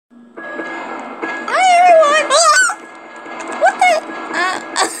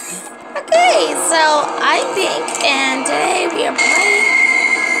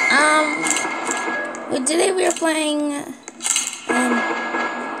today we are playing the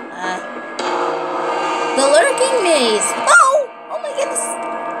Lurking Maze. Oh! Oh my goodness.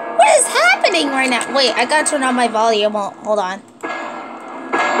 What is happening right now? Wait, I gotta turn on my volume. Hold on.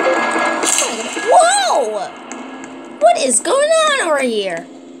 Whoa! What is going on over here?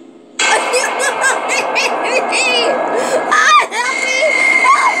 Help me! Help me! Ah!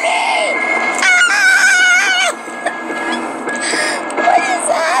 What is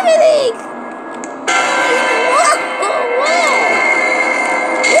happening? Whoa!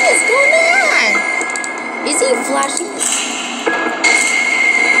 What is going on? Is he flashing this?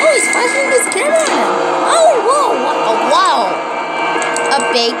 Oh, he's flashing his camera. Oh, whoa! Wow! A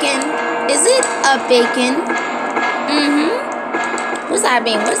bacon? Is it a bacon? What's that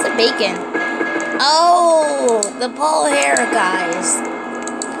mean? What's the bacon? Oh, the Paul hair guys.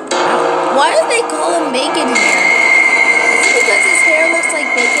 Why do they call him bacon hair? Is it because his hair looks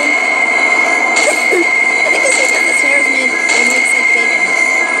like bacon? I think it's because his hair looks like bacon.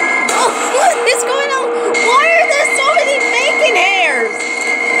 Oh, what is going on? Why are there so many bacon hairs?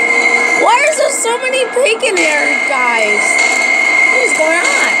 Why are there so many bacon hairs, guys? What is going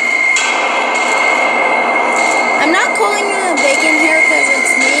on? I'm not calling him a bacon hair because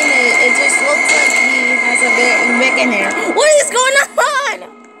it's mean. It just looks like he has a bacon hair. What is going on?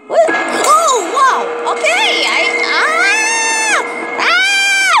 What? Oh, wow. Okay.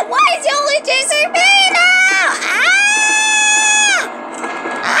 Why is he only chasing me now?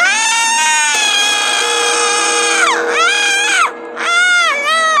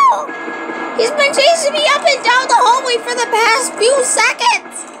 No. He's been chasing me up and down the hallway for the past few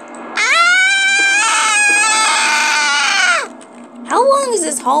seconds. How long is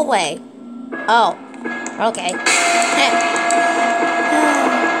this hallway? Oh, okay. Oh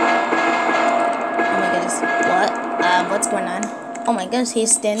my goodness. What? What's going on? Oh my goodness,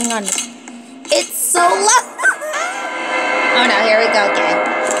 he's standing on this. It's so low! Oh no, here we go again.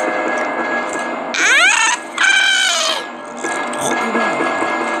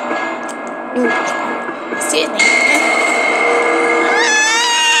 Excuse me.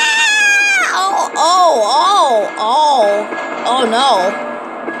 Oh no.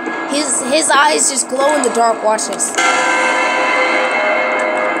 His eyes just glow in the dark. Watch this.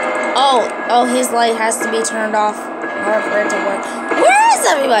 Oh, his light has to be turned off in order for it to work. Where is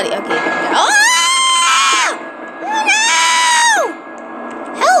everybody? Okay, there we go. Oh! No!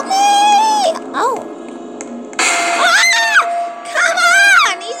 Help me! Oh. Come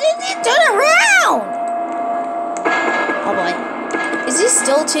on! He's turn around! Oh boy. Is he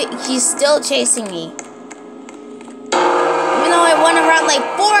still he's still chasing me? I went around like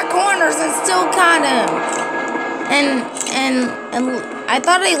 4 corners and still caught him. And I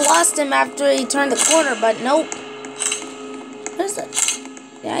thought I lost him after he turned the corner, but nope. What is that?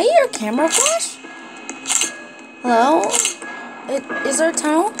 Did I hear a camera flash? Hello? Is there a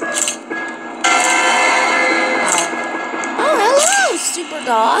tunnel? Oh, hello, Super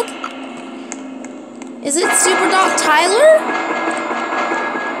Dog. Is it Super Dog Tyler?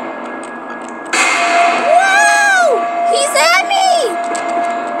 He's at me!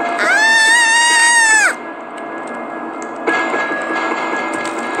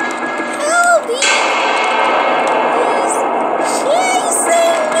 Help me! He's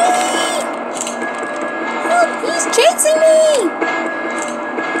chasing me! Help, he's chasing me!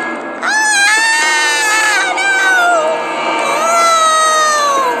 No!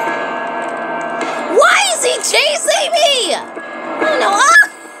 Why is he chasing me? Oh no!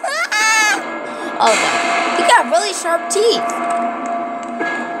 Oh no. He got really sharp teeth.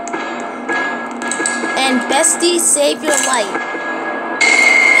 And bestie, save your life.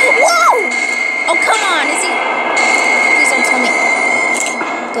 Whoa! Oh, come on. Is he? Please don't tell me.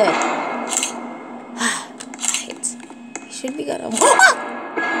 Good. Right. He should be good. Whoa!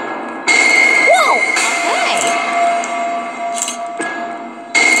 Okay.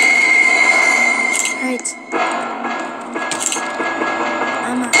 Right.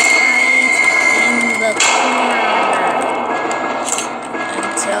 I'm right in the corner.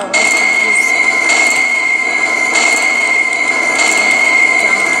 Until he's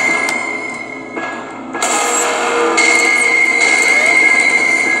done.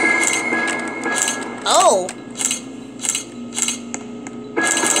 Oh.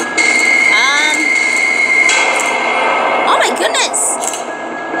 Oh my goodness.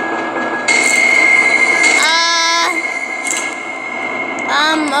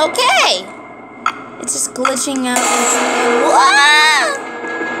 Okay. It's just glitching out.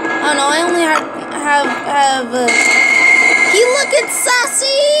 Oh no, I only have he looking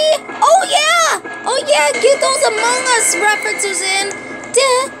sassy. Oh yeah, get those Among Us references in.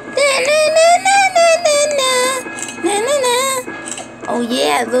 Oh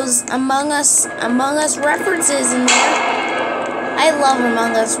yeah, those Among Us references in there. I love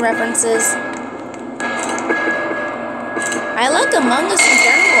Among Us references. I like Among Us in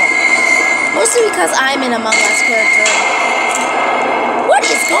general. Mostly because I'm an Among Us character. What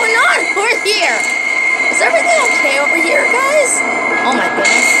is going on over here? Is everything okay over here, guys? Oh my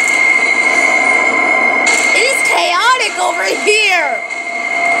goodness. It is chaotic over here.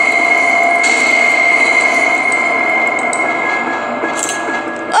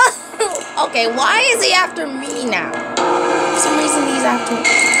 Okay, why is he after me now? For some reason he's after me.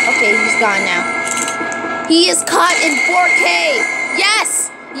 Okay, he's gone now. He is caught in 4K.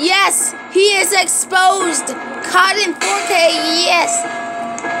 Yes! Yes! He is exposed! Caught in 4K, yes!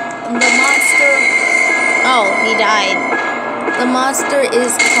 The monster... Oh, he died. The monster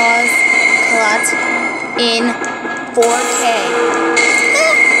is caught in 4K.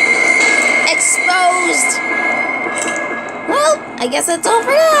 Exposed! Well, I guess that's all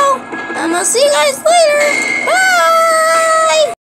for now. I'm gonna see you guys later. Bye!